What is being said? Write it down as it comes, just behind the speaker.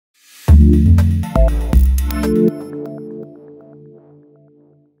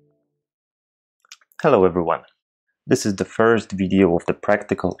Hello everyone. This is the first video of the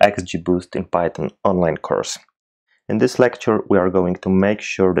practical XGBoost in Python online course. In this lecture we are going to make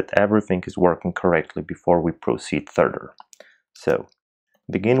sure that everything is working correctly before we proceed further. So,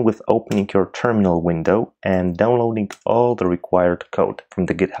 begin with opening your terminal window and downloading all the required code from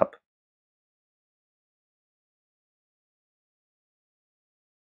the GitHub.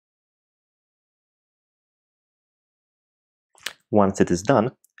 Once it is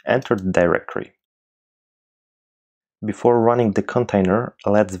done, enter the directory. Before running the container,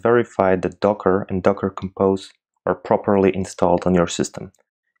 let's verify that Docker and Docker Compose are properly installed on your system.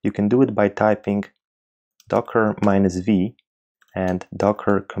 You can do it by typing docker -v and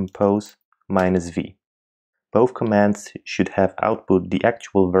docker compose -v. Both commands should have output the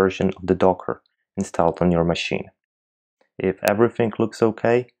actual version of the Docker installed on your machine. If everything looks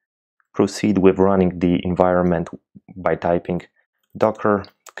okay, proceed with running the environment by typing docker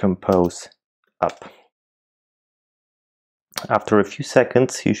compose up. After a few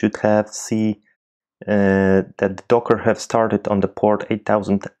seconds, you should see that the Docker have started on the port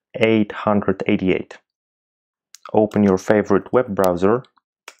 8888. Open your favorite web browser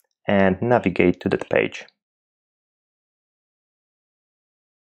and navigate to that page.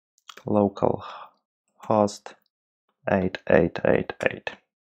 Localhost 8888.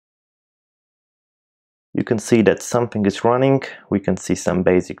 You can see that something is running. We can see some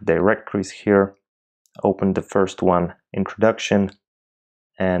basic directories here. Open the first one, introduction,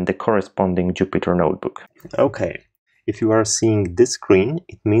 and the corresponding Jupyter notebook. Okay, if you are seeing this screen,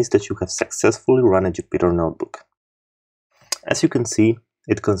 it means that you have successfully run a Jupyter notebook. As you can see,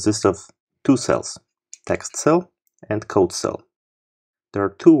 it consists of two cells, text cell and code cell. There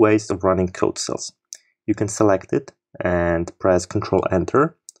are two ways of running code cells. You can select it and press Ctrl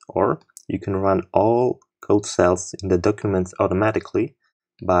Enter, or you can run all code cells in the documents automatically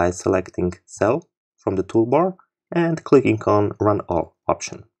by selecting Cell from the toolbar and clicking on Run All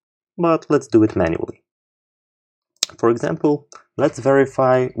option. But let's do it manually. For example, let's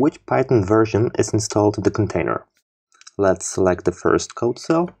verify which Python version is installed in the container. Let's select the first code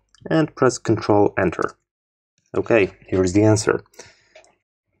cell and press Ctrl Enter. Okay, here's the answer.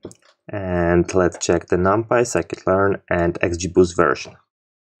 And let's check the NumPy, scikit-learn, and XGBoost version.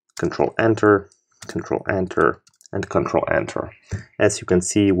 Ctrl Enter, Ctrl Enter, and Ctrl Enter. As you can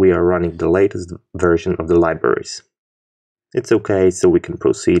see, we are running the latest version of the libraries. It's okay, so we can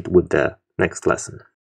proceed with the next lesson.